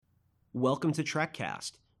Welcome to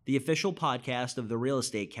TrekCast, the official podcast of the Real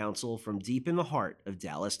Estate Council from deep in the heart of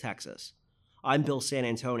Dallas, Texas. I'm Bill San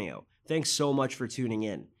Antonio. Thanks so much for tuning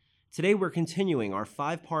in. Today we're continuing our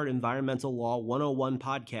 5-part Environmental Law 101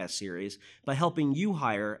 podcast series by helping you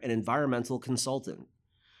hire an environmental consultant.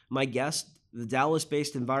 My guest, the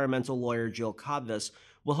Dallas-based environmental lawyer Jill Kodves,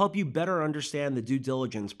 will help you better understand the due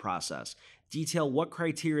diligence process, detail what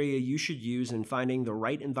criteria you should use in finding the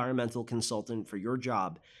right environmental consultant for your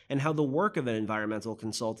job, and how the work of an environmental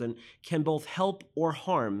consultant can both help or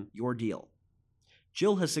harm your deal.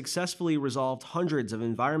 Jill has successfully resolved hundreds of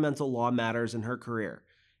environmental law matters in her career,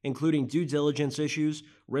 including due diligence issues,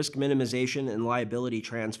 risk minimization and liability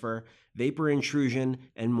transfer, vapor intrusion,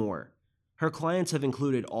 and more. Her clients have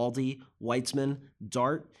included Aldi, Weitzman,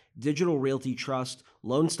 DART, Digital Realty Trust,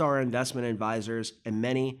 Lone Star Investment Advisors, and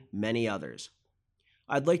many, many others.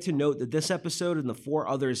 I'd like to note that this episode and the 4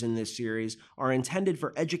 others in this series are intended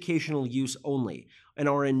for educational use only and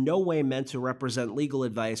are in no way meant to represent legal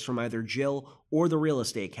advice from either Jill or the Real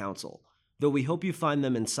Estate Council, though we hope you find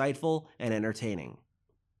them insightful and entertaining.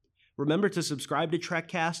 Remember to subscribe to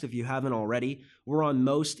TrekCast if you haven't already. We're on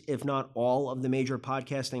most, if not all, of the major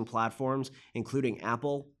podcasting platforms, including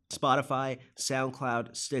Apple, Spotify,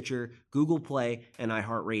 SoundCloud, Stitcher, Google Play, and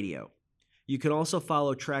iHeartRadio. You can also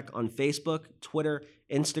follow Trek on Facebook, Twitter,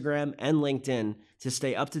 Instagram, and LinkedIn to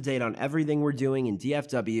stay up to date on everything we're doing in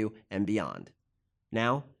DFW and beyond.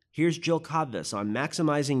 Now, here's Jill Kodves on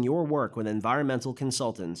maximizing your work with environmental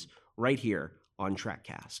consultants right here on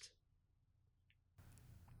TrekCast.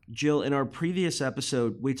 Jill, in our previous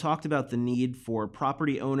episode, we talked about the need for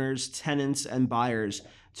property owners, tenants, and buyers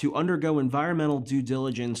to undergo environmental due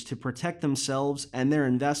diligence to protect themselves and their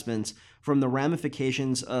investments from the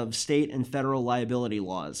ramifications of state and federal liability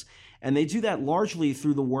laws. And they do that largely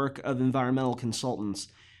through the work of environmental consultants.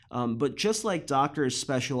 But just like doctors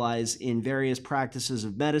specialize in various practices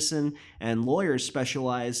of medicine and lawyers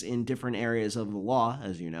specialize in different areas of the law,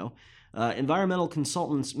 as you know, environmental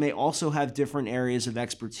consultants may also have different areas of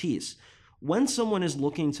expertise. When someone is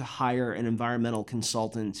looking to hire an environmental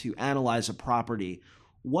consultant to analyze a property,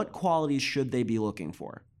 what qualities should they be looking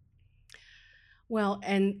for? Well,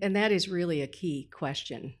 and that is really a key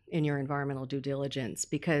question in your environmental due diligence,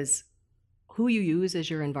 because who you use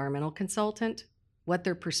as your environmental consultant, what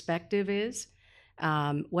their perspective is,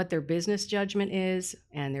 what their business judgment is,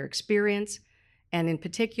 and their experience, and in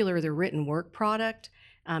particular their written work product,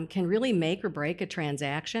 can really make or break a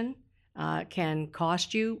transaction, can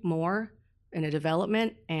cost you more in a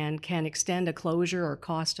development, and can extend a closure or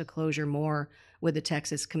cost a closure more with the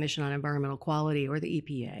Texas Commission on Environmental Quality or the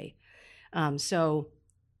EPA. So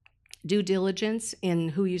due diligence in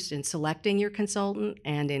in selecting your consultant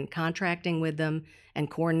and in contracting with them and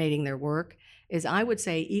coordinating their work is, I would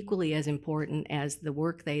say, equally as important as the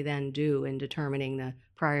work they then do in determining the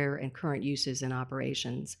prior and current uses and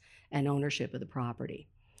operations and ownership of the property.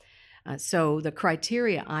 So the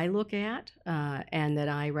criteria I look at and that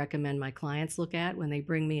I recommend my clients look at when they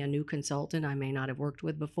bring me a new consultant I may not have worked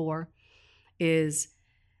with before is,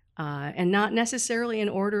 and not necessarily in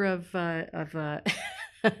order of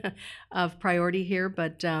of priority here,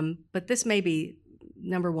 but this may be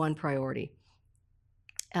number 1 priority,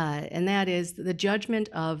 and that is the judgment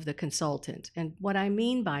of the consultant. And what I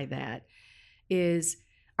mean by that is,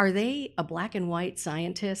 are they a black and white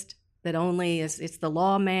scientist that only is, it's the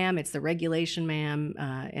law, ma'am, it's the regulation, ma'am,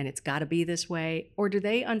 and it's got to be this way? Or do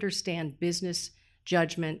they understand business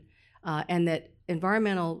judgment and that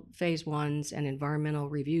environmental phase 1s and environmental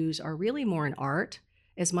reviews are really more an art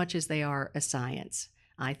as much as they are a science?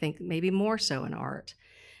 I think maybe more so an art.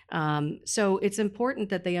 So it's important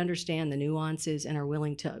that they understand the nuances and are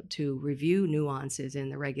willing to review nuances in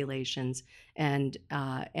the regulations and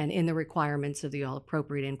in the requirements of the all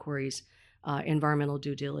appropriate inquiries, environmental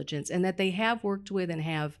due diligence, and that they have worked with and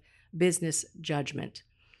have business judgment.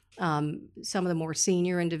 Some of the more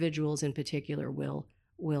senior individuals in particular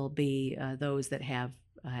will be those that have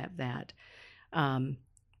that.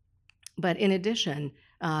 But in addition,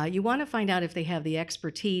 you want to find out if they have the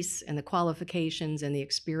expertise and the qualifications and the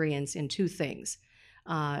experience in 2 things.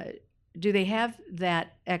 Do they have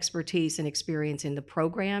that expertise and experience in the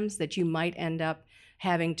programs that you might end up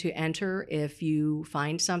having to enter if you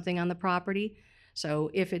find something on the property? So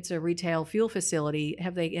if it's a retail fuel facility,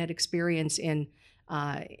 have they had experience in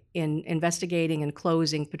investigating and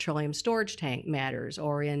closing petroleum storage tank matters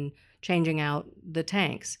or in changing out the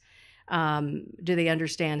tanks? Do they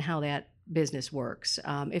understand how that business works?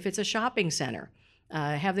 If it's a shopping center,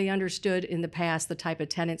 have they understood in the past the type of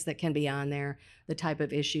tenants that can be on there, the type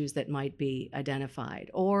of issues that might be identified?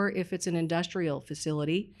 Or if it's an industrial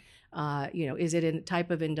facility, Is it a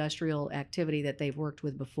type of industrial activity that they've worked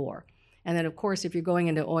with before? And then, of course, if you're going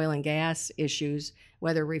into oil and gas issues,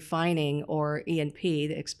 whether refining or E&P,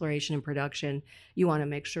 the exploration and production, you want to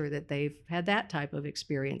make sure that they've had that type of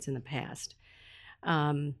experience in the past.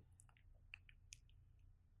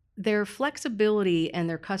 Their flexibility and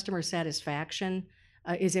their customer satisfaction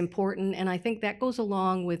is important, and I think that goes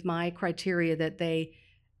along with my criteria that they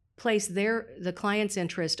place the client's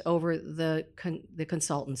interest over the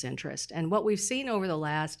consultant's interest. And what we've seen over the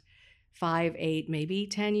last 5, 8, maybe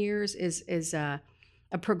 10 years is a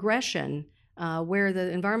progression where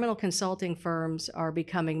the environmental consulting firms are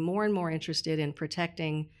becoming more and more interested in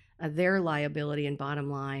protecting their liability and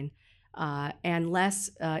bottom line, and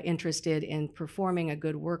less interested in performing a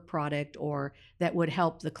good work product or that would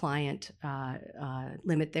help the client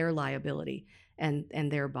limit their liability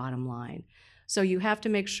and their bottom line. So you have to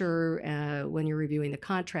make sure when you're reviewing the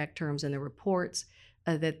contract terms and the reports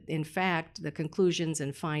that, in fact, the conclusions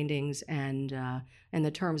and findings and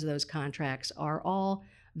the terms of those contracts are all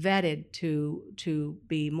vetted to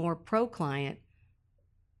be more pro-client,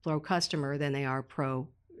 pro-customer than they are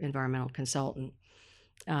pro-environmental consultant.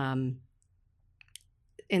 In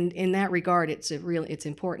that regard, it's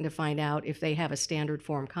important to find out if they have a standard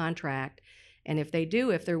form contract, and if they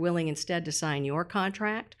do, if they're willing instead to sign your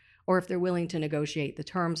contract, or if they're willing to negotiate the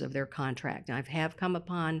terms of their contract. And I have come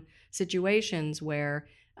upon situations where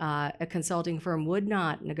a consulting firm would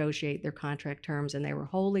not negotiate their contract terms, and they were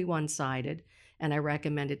wholly one-sided, and I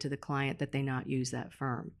recommended to the client that they not use that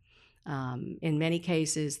firm. In many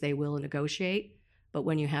cases, they will negotiate, but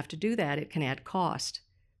when you have to do that, it can add cost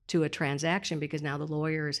to a transaction because now the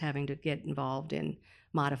lawyer is having to get involved in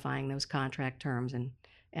modifying those contract terms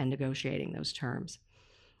and negotiating those terms.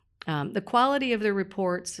 The quality of their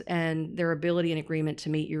reports and their ability and agreement to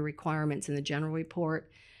meet your requirements in the general report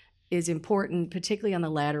is important, particularly on the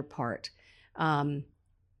latter part.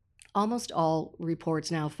 Almost all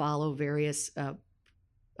reports now follow various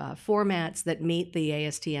formats that meet the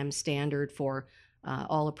ASTM standard for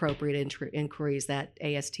all appropriate inquiries, that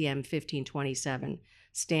ASTM 1527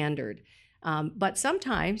 standard. But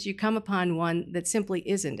sometimes you come upon one that simply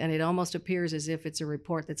isn't, and it almost appears as if it's a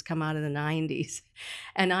report that's come out of the 90s.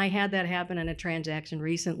 And I had that happen in a transaction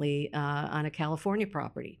recently on a California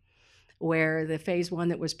property, where the phase one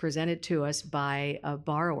that was presented to us by a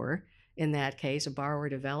borrower, in that case, a borrower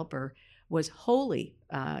developer, was wholly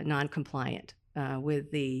non-compliant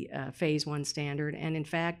with the phase one standard. And in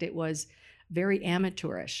fact, it was very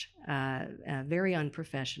amateurish, very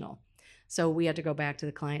unprofessional. So we had to go back to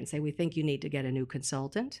the client and say, we think you need to get a new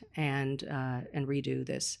consultant and redo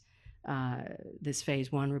this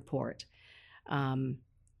phase one report.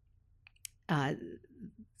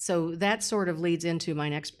 So that sort of leads into my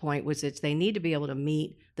next point, which is they need to be able to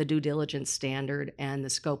meet the due diligence standard and the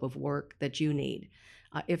scope of work that you need.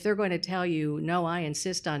 If they're going to tell you, no, I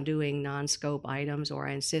insist on doing non-scope items, or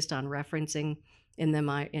I insist on referencing in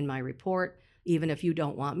my report, even if you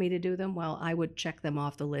don't want me to do them, well, I would check them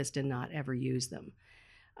off the list and not ever use them.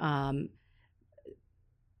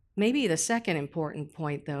 Maybe the second important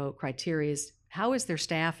point, though, criteria is, how is their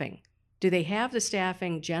staffing? Do they have the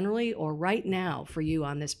staffing generally or right now for you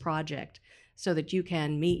on this project so that you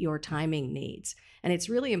can meet your timing needs? And it's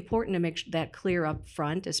really important to make that clear up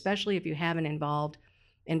front, especially if you haven't involved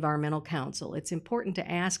environmental counsel. It's important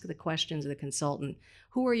to ask the questions of the consultant.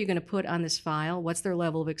 Who are you going to put on this file? What's their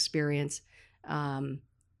level of experience? Can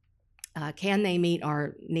they meet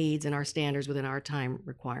our needs and our standards within our time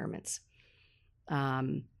requirements?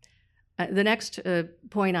 The next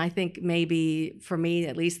point, I think, maybe for me,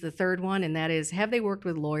 at least the third one, and that is, have they worked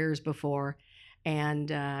with lawyers before,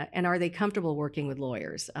 and are they comfortable working with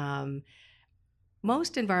lawyers?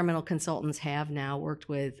 Most environmental consultants have now worked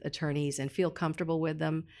with attorneys and feel comfortable with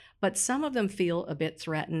them, but some of them feel a bit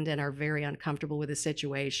threatened and are very uncomfortable with the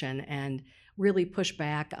situation and really push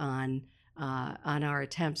back on our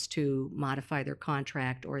attempts to modify their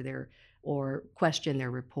contract or question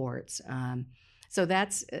their reports. So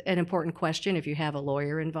that's an important question if you have a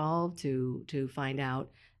lawyer involved to find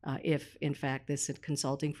out if, in fact, this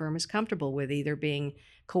consulting firm is comfortable with either being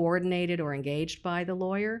coordinated or engaged by the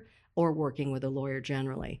lawyer or working with a lawyer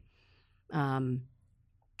generally.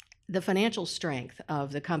 The financial strength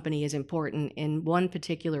of the company is important in one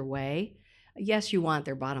particular way. Yes, you want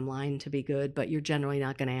their bottom line to be good, but you're generally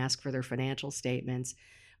not going to ask for their financial statements.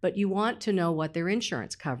 But you want to know what their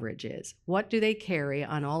insurance coverage is. What do they carry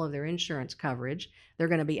on all of their insurance coverage? They're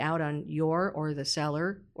going to be out on your or the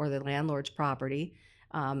seller or the landlord's property,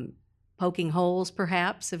 poking holes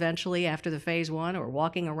perhaps eventually after the phase one, or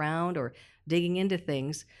walking around or digging into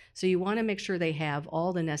things. So you want to make sure they have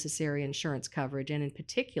all the necessary insurance coverage. And in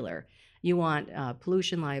particular, you want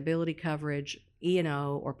pollution liability coverage,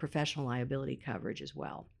 E&O, or professional liability coverage as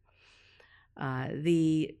well.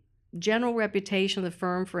 The general reputation of the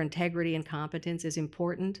firm for integrity and competence is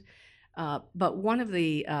important. But one of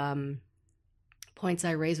the points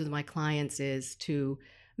I raise with my clients is to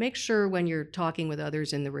make sure when you're talking with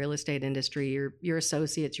others in the real estate industry, your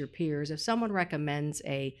associates, your peers, if someone recommends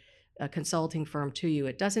a consulting firm to you,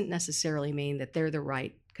 it doesn't necessarily mean that they're the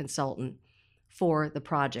right consultant for the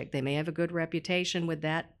project. They may have a good reputation with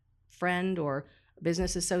that friend or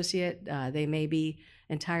business associate. They may be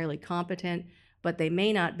entirely competent, but they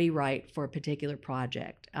may not be right for a particular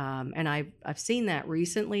project. And I've seen that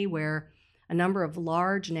recently, where a number of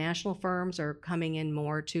large national firms are coming in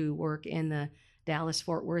more to work in the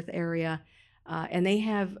Dallas-Fort Worth area. And they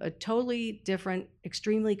have a totally different,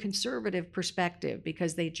 extremely conservative perspective,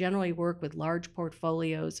 because they generally work with large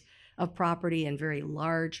portfolios of property and very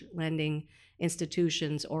large lending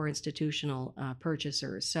institutions or institutional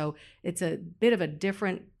purchasers. So it's a bit of a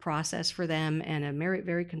different process for them, and a very,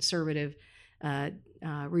 very conservative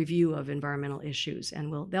review of environmental issues.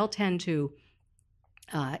 And they'll tend to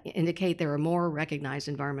indicate there are more recognized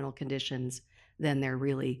environmental conditions than there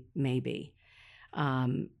really may be.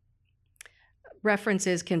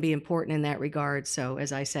 References can be important in that regard. So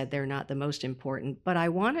as I said, they're not the most important, but I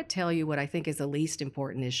want to tell you what I think is the least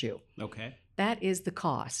important issue. Okay. That is the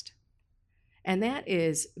cost. And that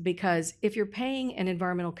is because if you're paying an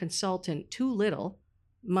environmental consultant too little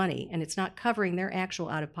money and it's not covering their actual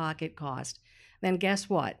out-of-pocket cost, then guess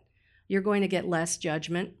what? You're going to get less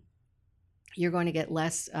judgment. You're going to get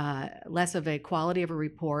less of a quality of a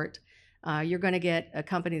report. You're going to get a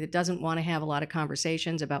company that doesn't want to have a lot of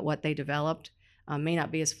conversations about what they developed, may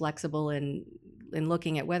not be as flexible in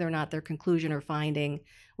looking at whether or not their conclusion or finding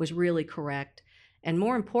was really correct. And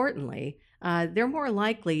more importantly, they're more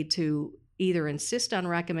likely to either insist on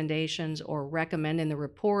recommendations or recommend in the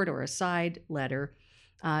report or a side letter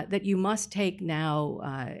that you must take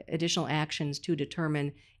now additional actions to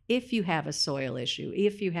determine if you have a soil issue,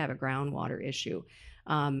 if you have a groundwater issue.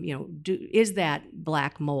 Is that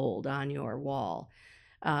black mold on your wall?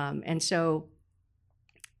 And so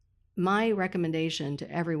my recommendation to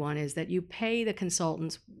everyone is that you pay the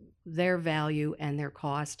consultants their value and their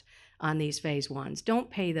cost on these phase ones. Don't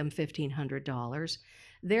pay them $1,500.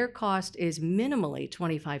 Their cost is minimally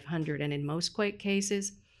 $2,500, and in most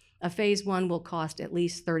cases, a phase one will cost at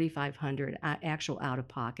least $3,500 actual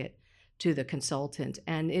out-of-pocket to the consultant.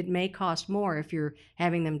 And it may cost more if you're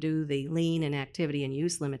having them do the lien and activity and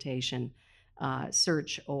use limitation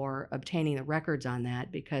search or obtaining the records on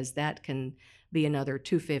that, because that can be another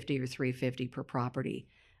 $250 or $350 per property.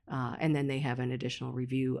 And then they have an additional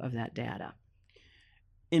review of that data.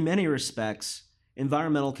 In many respects,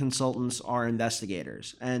 environmental consultants are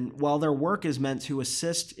investigators, and while their work is meant to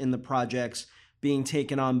assist in the projects being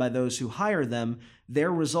taken on by those who hire them,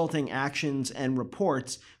 their resulting actions and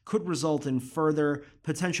reports could result in further,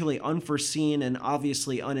 potentially unforeseen and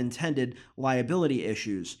obviously unintended liability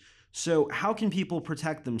issues. So how can people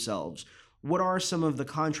protect themselves? What are some of the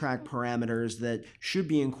contract parameters that should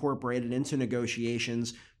be incorporated into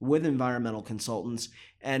negotiations with environmental consultants,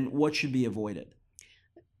 and what should be avoided?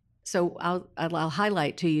 So I'll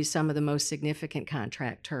highlight to you some of the most significant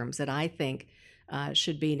contract terms that I think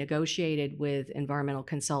should be negotiated with environmental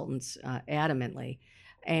consultants adamantly,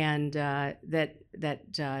 and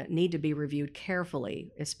that need to be reviewed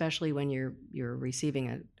carefully, especially when you're receiving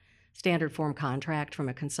a standard form contract from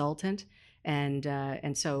a consultant,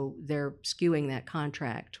 and so they're skewing that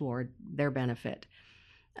contract toward their benefit.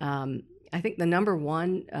 I think the number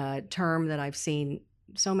one term that I've seen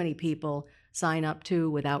so many people sign up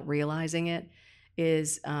to without realizing it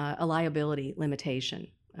is a liability limitation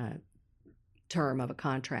term of a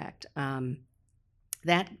contract.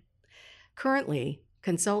 That currently,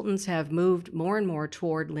 consultants have moved more and more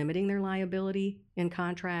toward limiting their liability in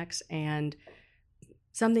contracts, and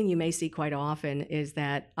something you may see quite often is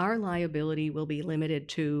that our liability will be limited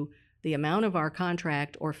to the amount of our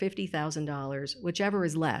contract or $50,000, whichever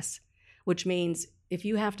is less, which means if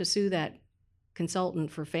you have to sue that consultant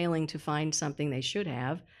for failing to find something they should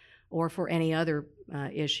have, or for any other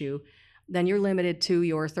issue, then you're limited to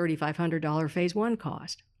your $3,500 phase one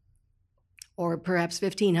cost, or perhaps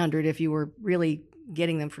 $1,500 if you were really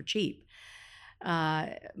getting them for cheap.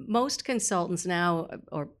 Most consultants now,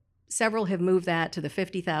 or several, have moved that to the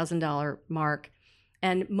 $50,000 mark,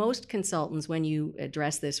 and most consultants, when you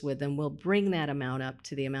address this with them, will bring that amount up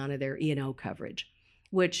to the amount of their E&O coverage.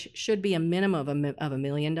 which should be a minimum of $1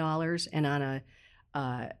 million, and on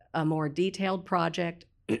a more detailed project,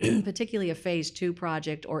 particularly a phase 2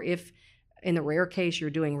 project, or if in the rare case you're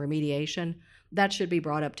doing remediation, that should be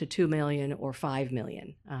brought up to $2 million or $5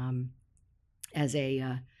 million as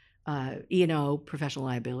a E&O professional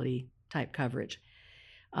liability type coverage.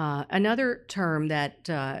 Another term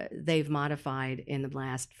that they've modified in the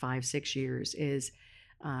last 5-6 years is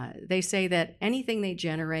they say that anything they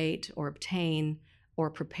generate or obtain or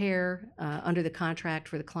prepare under the contract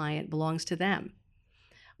for the client belongs to them.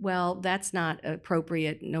 Well, that's not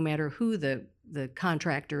appropriate no matter who the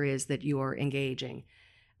contractor is that you're engaging.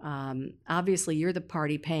 Obviously, you're the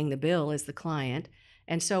party paying the bill as the client,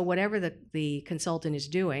 and so whatever the consultant is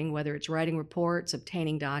doing, whether it's writing reports,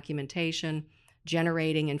 obtaining documentation,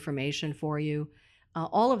 generating information for you,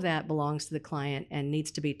 all of that belongs to the client and needs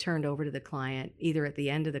to be turned over to the client either at the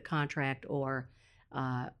end of the contract or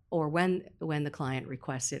when the client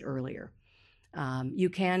requests it earlier. You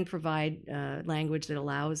can provide language that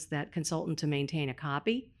allows that consultant to maintain a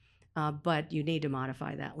copy, but you need to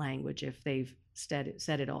modify that language if they've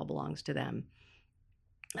said it all belongs to them.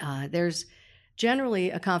 There's generally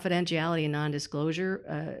a confidentiality and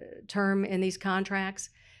non-disclosure term in these contracts.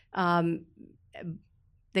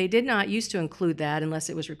 They did not used to include that unless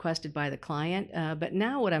it was requested by the client, but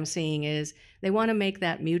now what I'm seeing is they want to make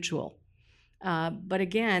that mutual. But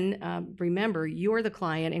again, remember, you're the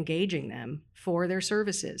client engaging them for their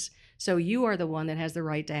services. So you are the one that has the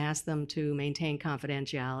right to ask them to maintain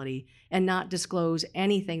confidentiality and not disclose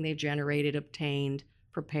anything they've generated, obtained,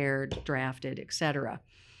 prepared, drafted, etc.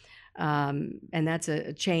 And that's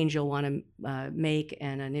a change you'll want to make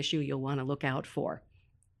and an issue you'll want to look out for.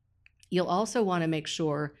 You'll also want to make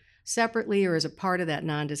sure, separately or as a part of that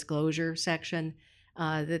non-disclosure section,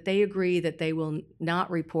 that they agree that they will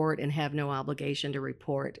not report and have no obligation to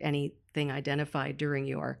report anything identified during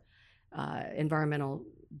your environmental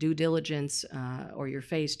due diligence or your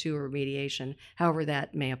phase 2 remediation, however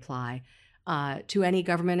that may apply, to any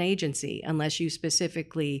government agency unless you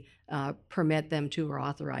specifically permit them to or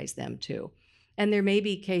authorize them to. And there may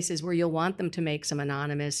be cases where you'll want them to make some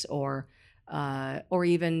anonymous or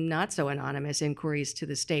even not so anonymous inquiries to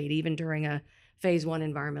the state, even during a phase 1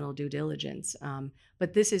 environmental due diligence.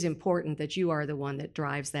 But this is important that you are the one that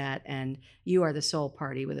drives that and you are the sole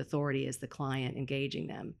party with authority as the client engaging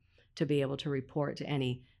them to be able to report to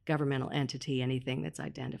any governmental entity anything that's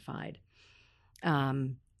identified.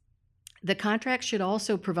 The contract should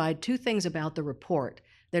also provide 2 things about the report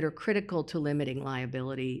that are critical to limiting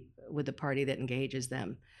liability with the party that engages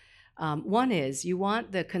them. One is you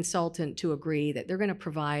want the consultant to agree that they're going to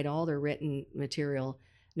provide all their written material,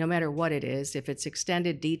 no matter what it is, if it's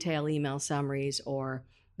extended detail email summaries or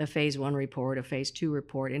the phase 1 report, a phase 2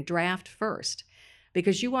 report, in draft first,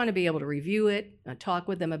 because you want to be able to review it, talk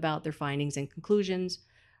with them about their findings and conclusions,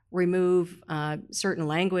 remove certain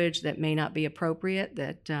language that may not be appropriate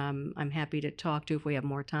that I'm happy to talk to if we have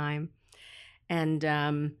more time, and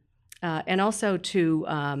also to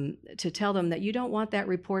tell them that you don't want that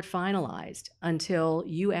report finalized until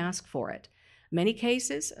you ask for it. Many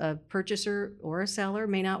cases, a purchaser or a seller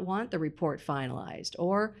may not want the report finalized,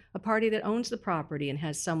 or a party that owns the property and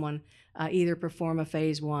has someone either perform a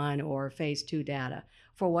phase 1 or phase 2 data.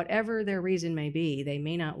 For whatever their reason may be, they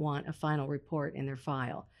may not want a final report in their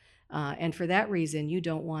file. And for that reason, you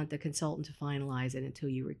don't want the consultant to finalize it until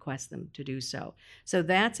you request them to do so. So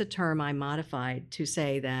that's a term I modified to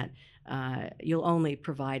say that you'll only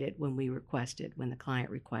provide it when we request it, when the client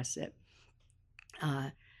requests it.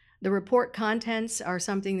 The report contents are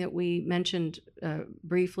something that we mentioned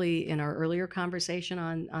briefly in our earlier conversation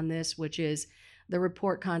on this, which is the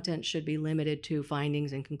report content should be limited to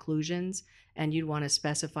findings and conclusions, and you'd want to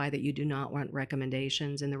specify that you do not want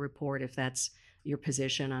recommendations in the report if that's your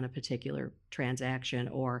position on a particular transaction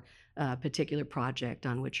or a particular project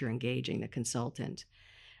on which you're engaging the consultant.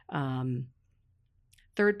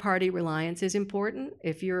 Third-party reliance is important.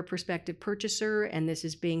 If you're a prospective purchaser and this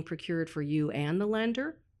is being procured for you and the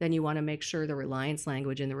lender, then you want to make sure the reliance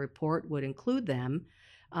language in the report would include them,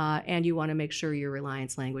 and you want to make sure your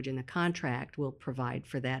reliance language in the contract will provide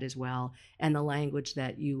for that as well, and the language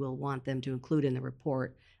that you will want them to include in the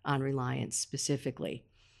report on reliance specifically.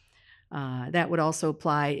 That would also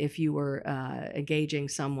apply if you were engaging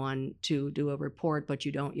someone to do a report, but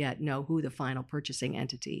you don't yet know who the final purchasing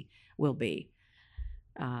entity will be.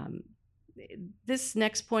 This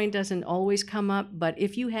next point doesn't always come up, but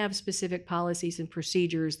if you have specific policies and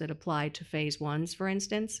procedures that apply to phase 1s, for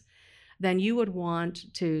instance, then you would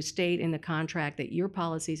want to state in the contract that your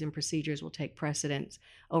policies and procedures will take precedence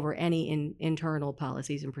over any internal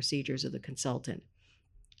policies and procedures of the consultant.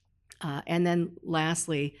 And then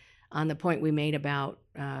lastly, on the point we made about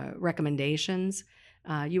recommendations,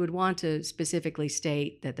 you would want to specifically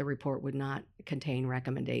state that the report would not contain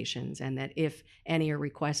recommendations, and that if any are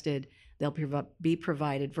requested, they'll be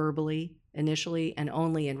provided verbally initially and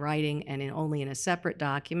only in writing and only in a separate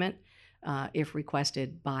document if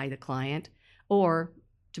requested by the client, or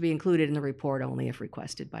to be included in the report only if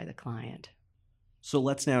requested by the client. So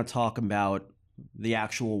let's now talk about the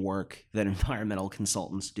actual work that environmental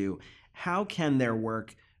consultants do. How can their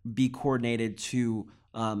work be coordinated to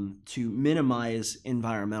minimize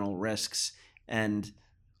environmental risks and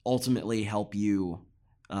ultimately help you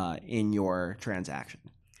in your transaction?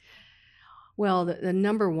 Well, the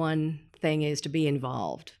number one thing is to be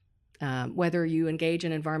involved. Whether you engage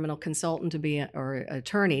an environmental consultant or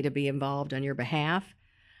attorney to be involved on your behalf,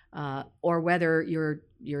 or whether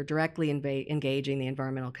you're directly engaging the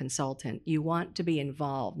environmental consultant, you want to be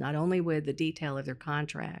involved not only with the detail of their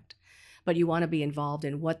contract, but you want to be involved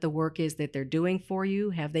in what the work is that they're doing for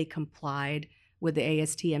you. Have they complied with the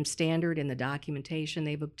ASTM standard in the documentation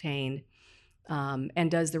they've obtained?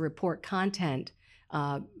 And does the report content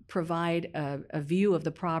provide a view of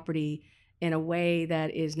the property in a way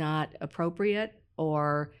that is not appropriate,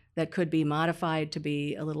 or that could be modified to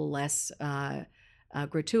be a little less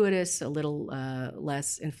gratuitous, a little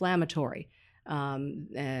less inflammatory,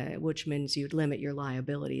 which means you'd limit your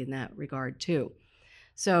liability in that regard too.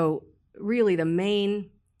 So really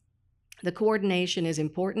the coordination is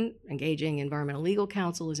important. Engaging environmental legal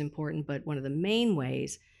counsel is important, but one of the main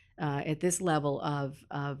ways at this level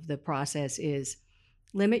of the process is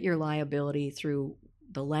limit your liability through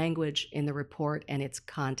the language in the report and its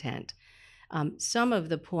content. Some of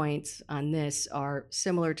the points on this are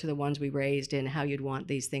similar to the ones we raised in how you'd want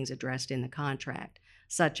these things addressed in the contract,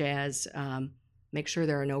 such as make sure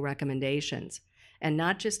there are no recommendations. And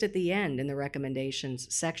not just at the end in the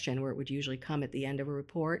recommendations section where it would usually come at the end of a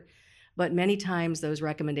report, but many times those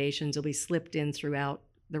recommendations will be slipped in throughout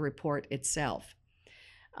the report itself.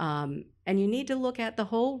 And you need to look at the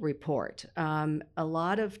whole report. A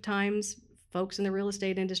lot of times folks in the real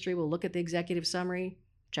estate industry will look at the executive summary,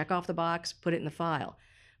 check off the box, put it in the file.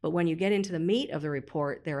 But when you get into the meat of the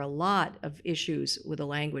report, there are a lot of issues with the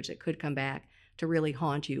language that could come back to really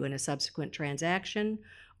haunt you in a subsequent transaction,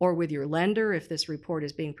 or with your lender if this report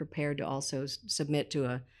is being prepared to also submit to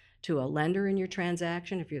a lender in your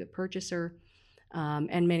transaction if you're the purchaser,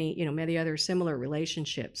 and many other similar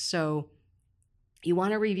relationships. So you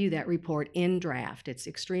want to review that report in draft. It's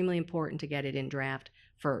extremely important to get it in draft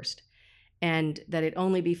first, and that it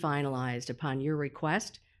only be finalized upon your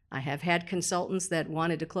request. I have had consultants that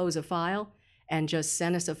wanted to close a file and just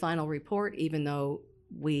send us a final report, even though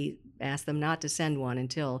we asked them not to send one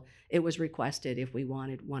until it was requested if we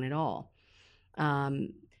wanted one at all.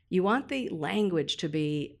 You want the language to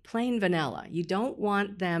be plain vanilla. You don't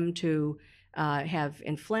want them to have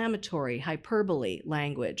inflammatory hyperbole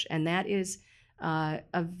language, and that is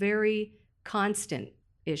a very constant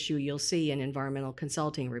issue you'll see in environmental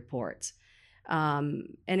consulting reports.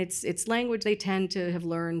 And it's language they tend to have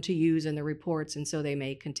learned to use in the reports, and so they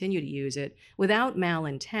may continue to use it without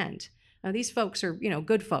malintent. Now, these folks are,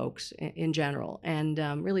 good folks in general, and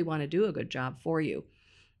really want to do a good job for you.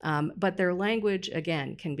 But their language,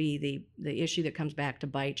 again, can be the issue that comes back to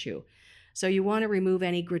bite you. So you want to remove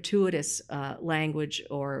any gratuitous language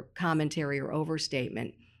or commentary or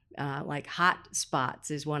overstatement, like hot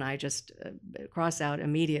spots is one I just cross out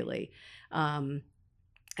immediately.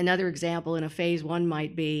 Another example in a phase one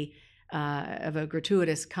might be of a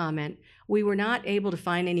gratuitous comment. We were not able to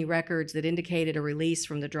find any records that indicated a release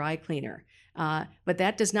from the dry cleaner, but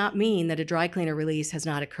that does not mean that a dry cleaner release has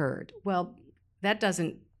not occurred. Well, that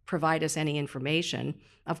doesn't provide us any information.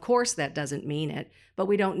 Of course, that doesn't mean it, but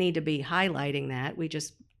we don't need to be highlighting that. We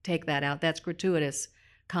just take that out. That's gratuitous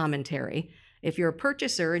commentary. If you're a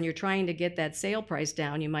purchaser and you're trying to get that sale price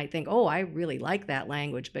down, you might think, oh, I really like that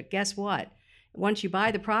language, but guess what? Once you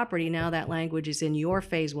buy the property, now that language is in your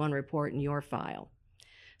phase one report in your file.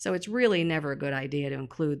 So it's really never a good idea to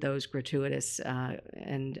include those gratuitous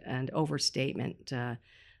and overstatement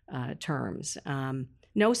terms.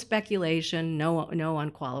 No speculation, no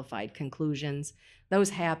unqualified conclusions. Those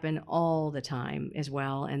happen all the time as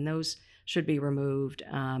well, and those should be removed.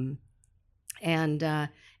 And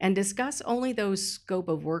discuss only those scope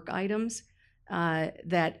of work items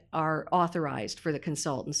that are authorized for the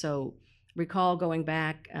consultant. So recall going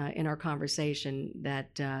back in our conversation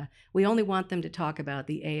that we only want them to talk about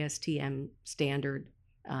the ASTM standard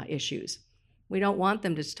issues. We don't want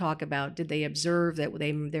them to talk about, did they observe that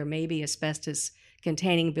there may be asbestos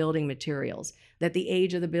containing building materials, that the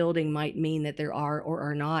age of the building might mean that there are or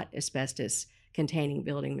are not asbestos containing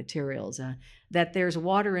building materials, that there's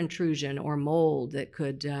water intrusion or mold that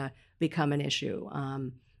could become an issue,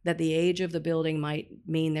 that the age of the building might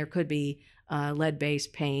mean there could be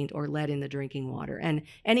lead-based paint or lead in the drinking water, and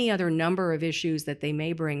any other number of issues that they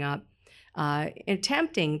may bring up,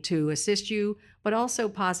 attempting to assist you, but also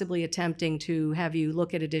possibly attempting to have you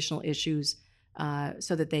look at additional issues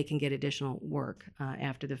so that they can get additional work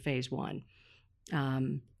after the phase one.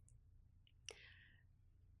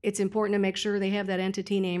 It's important to make sure they have that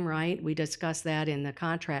entity name right. We discussed that in the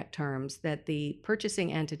contract terms, that the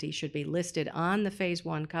purchasing entity should be listed on the phase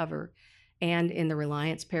one cover and in the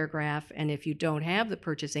reliance paragraph. And if you don't have the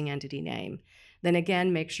purchasing entity name, then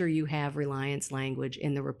again, make sure you have reliance language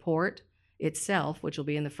in the report itself, which will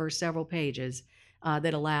be in the first several pages,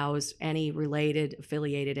 that allows any related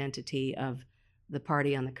affiliated entity of the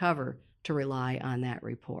party on the cover to rely on that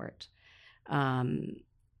report.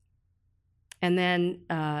 And then,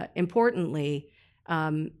 importantly,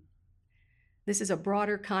 this is a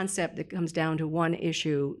broader concept that comes down to one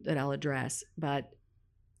issue that I'll address, but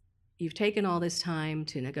you've taken all this time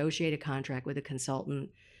to negotiate a contract with a consultant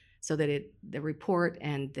so that the report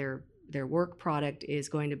and their work product is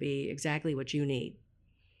going to be exactly what you need.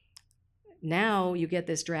 Now you get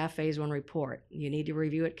this draft phase one report. You need to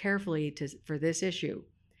review it carefully for this issue.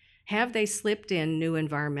 Have they slipped in new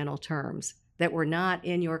environmental terms that were not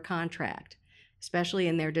in your contract, especially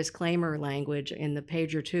in their disclaimer language in the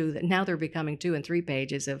page or two, that now they're becoming 2 and 3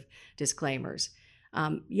 pages of disclaimers?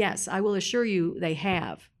 Yes, I will assure you they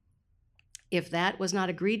have. If that was not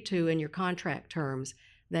agreed to in your contract terms,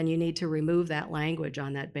 then you need to remove that language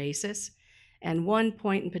on that basis. And one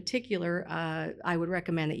point in particular I would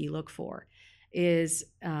recommend that you look for is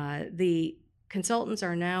the consultants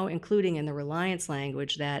are now including in the reliance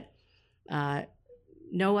language that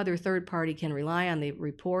no other third party can rely on the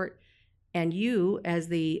report, and you, as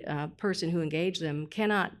the person who engaged them,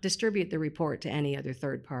 cannot distribute the report to any other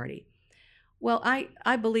third party. Well,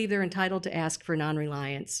 I believe they're entitled to ask for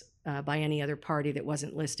non-reliance by any other party that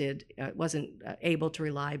wasn't listed, wasn't able to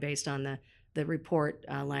rely based on the report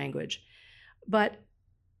language. But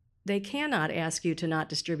they cannot ask you to not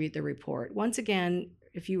distribute the report. Once again,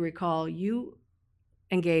 if you recall, you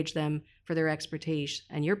engage them for their expertise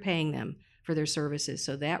and you're paying them for their services.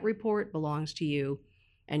 So that report belongs to you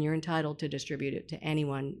and you're entitled to distribute it to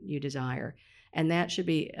anyone you desire. And that should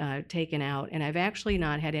be taken out. And I've actually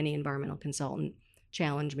not had any environmental consultant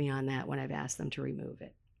challenge me on that when I've asked them to remove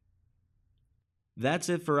it. That's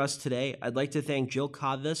it for us today. I'd like to thank Jill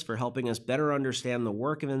Codvis for helping us better understand the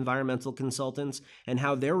work of environmental consultants and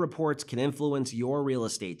how their reports can influence your real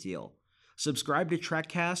estate deal. Subscribe to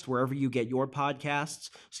TrekCast wherever you get your podcasts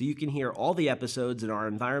so you can hear all the episodes in our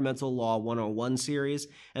Environmental Law 101 series,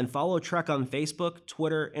 and follow Trek on Facebook,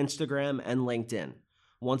 Twitter, Instagram, and LinkedIn.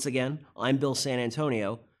 Once again, I'm Bill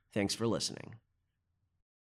Sanantonio. Thanks for listening.